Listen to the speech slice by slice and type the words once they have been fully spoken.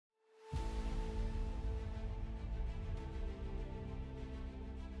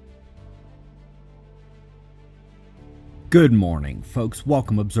Good morning, folks.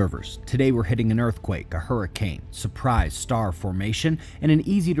 Welcome, observers. Today we're hitting an earthquake, a hurricane, surprise star formation, and an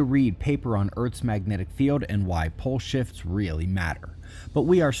easy-to-read paper on Earth's magnetic field and why pole shifts really matter. But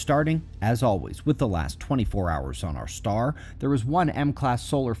we are starting, as always, with the last 24 hours on our star. There was one M-class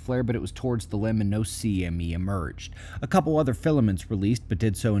solar flare, but it was towards the limb and no CME emerged. A couple other filaments released, but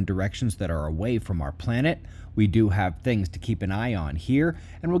did so in directions that are away from our planet. We do have things to keep an eye on here,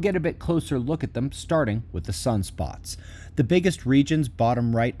 and we'll get a bit closer look at them, starting with the sunspots. The biggest regions,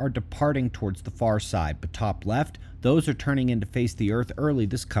 bottom right, are departing towards the far side, but top left, those are turning in to face the Earth early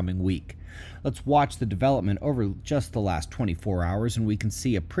this coming week. Let's watch the development over just the last 24 hours, and we can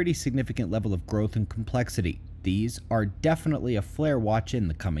see a pretty significant level of growth and complexity. These are definitely a flare watch in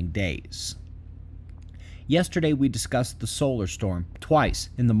the coming days. Yesterday we discussed the solar storm twice,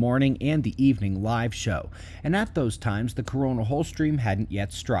 in the morning and the evening live show, and at those times the coronal hole stream hadn't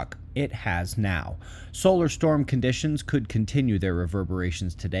yet struck. It has now. Solar storm conditions could continue their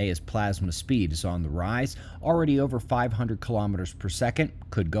reverberations today as plasma speed is on the rise, already over 500 kilometers per second,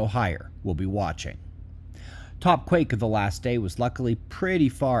 could go higher. We'll be watching. Top quake of the last day was luckily pretty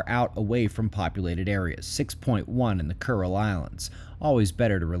far out away from populated areas, 6.1 in the Kuril Islands. Always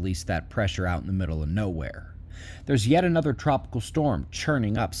better to release that pressure out in the middle of nowhere. There's yet another tropical storm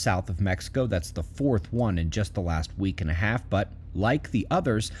churning up south of Mexico. That's the fourth one in just the last week and a half, but like the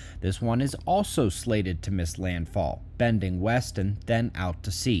others, this one is also slated to miss landfall, bending west and then out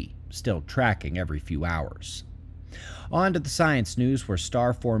to sea, still tracking every few hours. On to the science news, where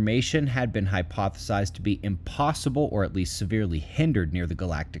star formation had been hypothesized to be impossible or at least severely hindered near the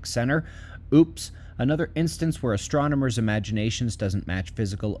galactic center. Oops, another instance where astronomers' imaginations doesn't match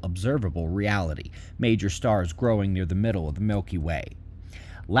physical, observable reality. Major stars growing near the middle of the Milky Way.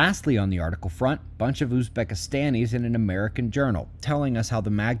 Lastly, on the article front, bunch of Uzbekistanis in an American journal telling us how the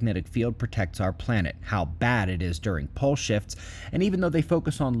magnetic field protects our planet, how bad it is during pole shifts, and even though they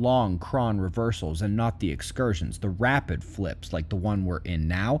focus on long Cron reversals and not the excursions, the rapid flips like the one we're in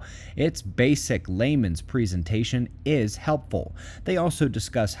now, its basic layman's presentation is helpful. They also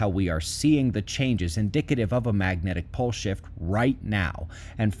discuss how we are seeing the changes indicative of a magnetic pole shift right now.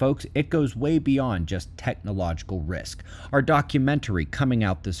 And folks, it goes way beyond just technological risk. Our documentary coming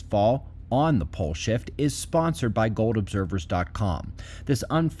out this fall on the pole shift is sponsored by goldobservers.com. This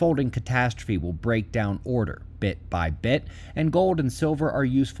unfolding catastrophe will break down order bit by bit, and gold and silver are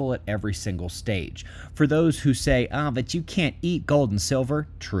useful at every single stage. For those who say, but you can't eat gold and silver,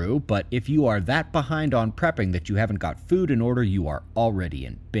 true, but if you are that behind on prepping that you haven't got food in order, you are already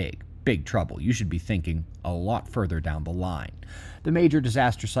in big trouble. You should be thinking a lot further down the line. The major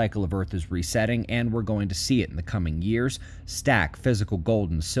disaster cycle of Earth is resetting, and we're going to see it in the coming years. Stack physical gold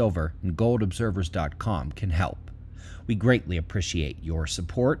and silver, and goldobservers.com can help. We greatly appreciate your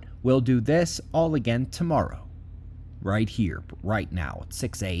support. We'll do this all again tomorrow, right here, but right now at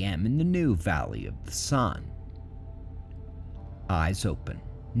 6 a.m. in the new Valley of the Sun. Eyes open,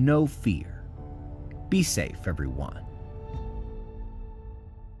 no fear. Be safe, everyone.